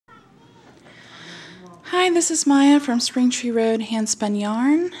Hi, this is Maya from Springtree Road Handspun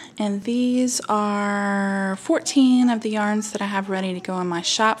Yarn, and these are 14 of the yarns that I have ready to go in my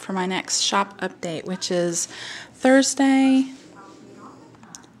shop for my next shop update, which is Thursday,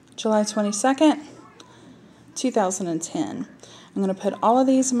 July 22nd, 2010. I'm going to put all of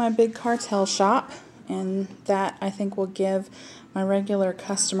these in my big cartel shop, and that I think will give my regular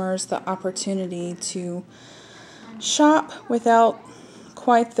customers the opportunity to shop without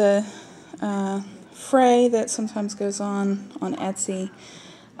quite the fray that sometimes goes on Etsy.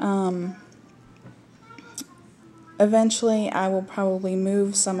 Eventually I will probably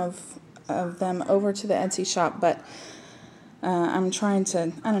move some of them over to the Etsy shop, but I'm trying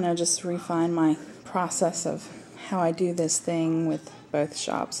to, I don't know, just refine my process of how I do this thing with both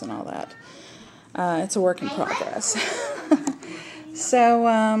shops and all that. It's a work in progress. So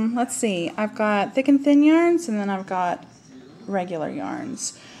let's see, I've got thick and thin yarns, and then I've got regular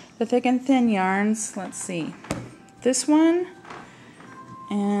yarns. The thick and thin yarns, let's see, this one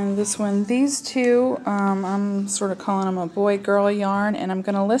and this one, these two, I'm sort of calling them a boy-girl yarn, and I'm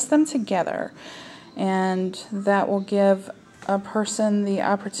going to list them together, and that will give a person the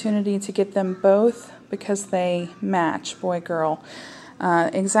opportunity to get them both because they match boy-girl.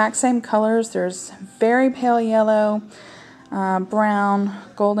 Exact same colors. There's very pale yellow, brown,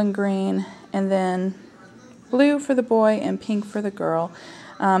 golden green, and then blue for the boy and pink for the girl.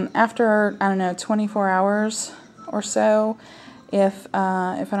 After, I don't know, 24 hours or so, if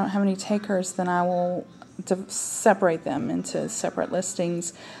I don't have any takers, then I will separate them into separate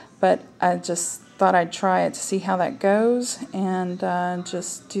listings. But I just thought I'd try it to see how that goes, and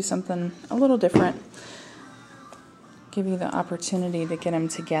just do something a little different. Give you the opportunity to get them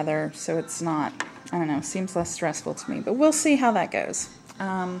together so it's not, I don't know, seems less stressful to me. But we'll see how that goes.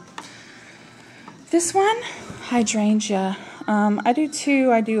 This one, hydrangea. I do two.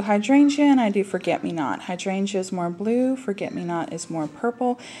 I do hydrangea and I do forget-me-not. Hydrangea is more blue, forget-me-not is more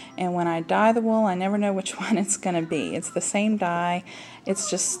purple, and when I dye the wool, I never know which one it's going to be. It's the same dye. It's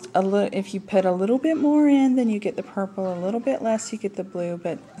just a little. If you put a little bit more in, then you get the purple. A little bit less, you get the blue.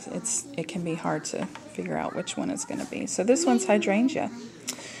 But it can be hard to figure out which one it's going to be. So this one's hydrangea.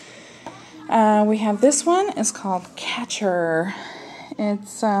 We have this one. It's called Catcher.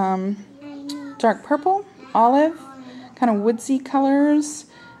 It's dark purple, olive, kind of woodsy colors,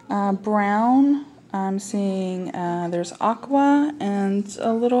 brown. I'm seeing there's aqua and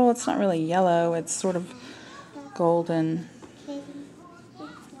a little, it's not really yellow, it's sort of golden.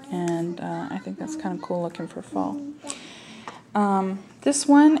 And I think that's kind of cool looking for fall. This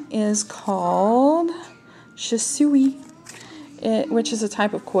one is called Shisui, which is a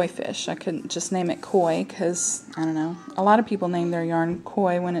type of koi fish. I couldn't just name it koi because, I don't know, a lot of people name their yarn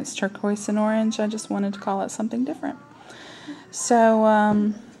koi when it's turquoise and orange. I just wanted to call it something different.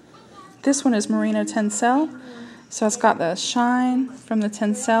 So this one is Merino Tencel. So it's got the shine from the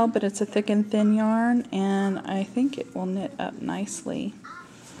Tencel, but it's a thick and thin yarn, and I think it will knit up nicely.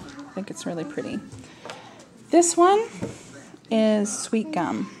 I think it's really pretty. This one is Sweet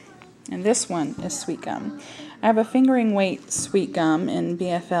Gum, and this one is Sweet Gum. I have a fingering weight Sweet Gum in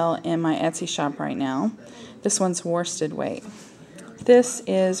BFL in my Etsy shop right now. This one's worsted weight. This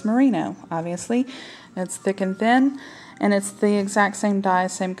is Merino, obviously. It's thick and thin, and it's the exact same dye,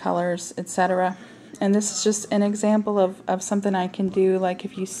 same colors, etc. And this is just an example of something I can do, like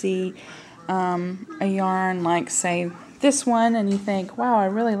if you see a yarn like, say, this one, and you think, wow, I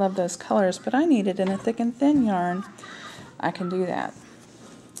really love those colors, but I need it in a thick and thin yarn, I can do that.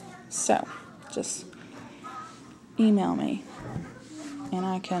 So, just email me, and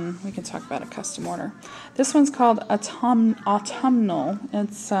we can talk about a custom order. This one's called Autumnal.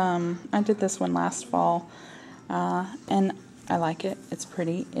 It's I did this one last fall, and I like it. It's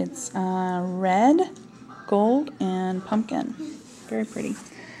pretty. It's red, gold, and pumpkin. Very pretty.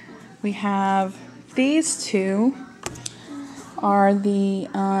 We have these two are the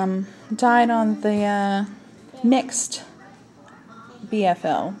dyed on the mixed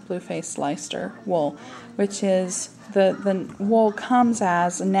BFL, Blue-Faced Leicester wool, which is the wool comes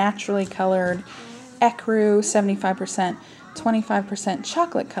as naturally colored ecru, 75%, 25%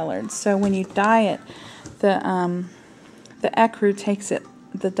 chocolate colored. So when you dye it, the ecru takes it,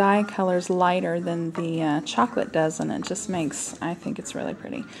 the dye colors lighter than the chocolate does, and it just makes, I think it's really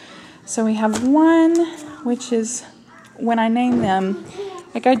pretty. So we have one, which is, when I name them,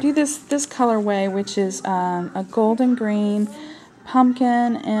 like I do this colorway, which is a golden green,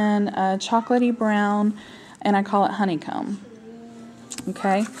 pumpkin, and a chocolatey brown, and I call it honeycomb.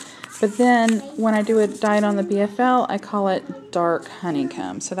 Okay, but then when I do it dyed on the BFL, I call it dark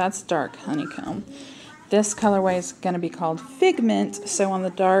honeycomb. So that's dark honeycomb. This colorway is going to be called Figment. So on the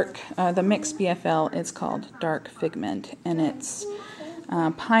dark, the mixed BFL, it's called Dark Figment, and it's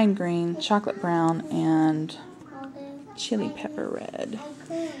pine green, chocolate brown, and chili pepper red.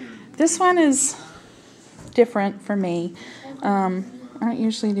 This one is different for me. I don't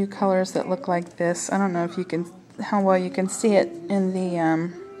usually do colors that look like this. I don't know if you can, how well you can see it in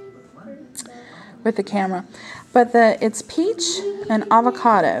the with the camera, but it's peach and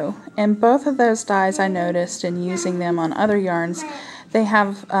avocado, and both of those dyes I noticed in using them on other yarns, they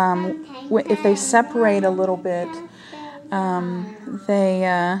have if they separate a little bit, they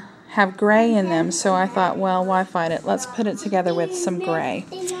have gray in them. So I thought, well, why fight it? Let's put it together with some gray.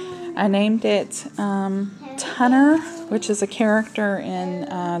 I named it Tunner, which is a character in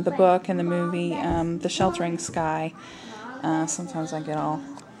the book and the movie The Sheltering Sky. Sometimes I get all,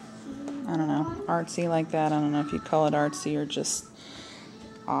 I don't know, artsy like that. I don't know if you'd call it artsy or just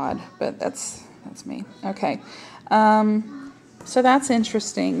odd, but that's me. Okay, so that's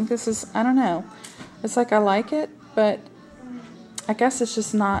interesting. This is, I don't know, it's like I like it, but I guess it's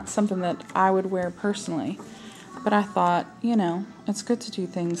just not something that I would wear personally. But I thought, you know, it's good to do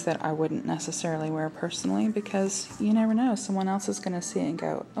things that I wouldn't necessarily wear personally, because you never know, someone else is going to see it and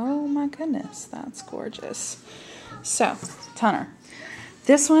go, oh my goodness, that's gorgeous. So, Tunner.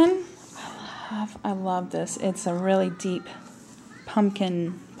 This one, I love this. It's a really deep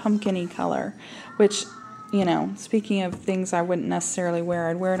pumpkin-y color, which, you know, speaking of things I wouldn't necessarily wear,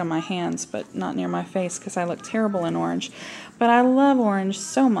 I'd wear it on my hands, but not near my face because I look terrible in orange. But I love orange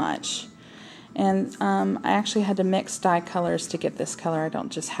so much. And I actually had to mix dye colors to get this color. I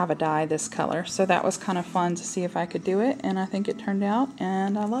don't just have a dye this color. So that was kind of fun to see if I could do it, and I think it turned out,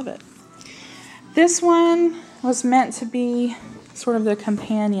 and I love it. This one was meant to be sort of the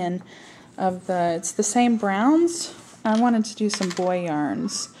companion of it's the same browns. I wanted to do some boy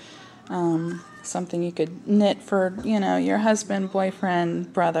yarns. Something you could knit for, you know, your husband,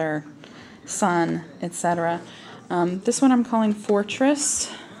 boyfriend, brother, son, etc. This one I'm calling Fortress,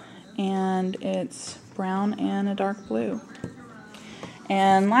 and it's brown and a dark blue.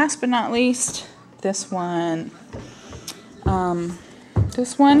 And last but not least, this one.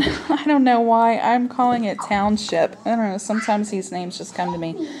 This one, I don't know why, I'm calling it Township. I don't know, sometimes these names just come to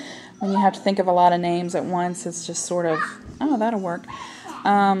me. When you have to think of a lot of names at once, it's just sort of, oh, that'll work.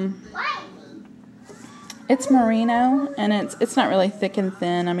 It's merino, and it's not really thick and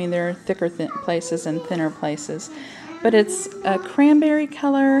thin. I mean, there are thicker places and thinner places. But it's a cranberry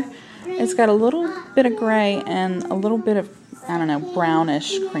color. It's got a little bit of gray and a little bit of, I don't know,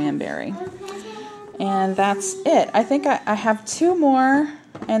 brownish cranberry. And that's it. I think I have 2 more,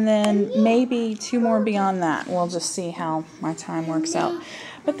 and then maybe 2 more beyond that. We'll just see how my time works out.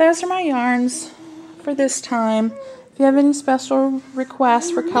 But those are my yarns for this time. If you have any special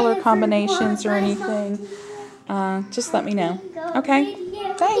requests for color combinations or anything, just let me know. Okay,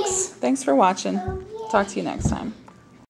 thanks. Thanks for watching. Talk to you next time.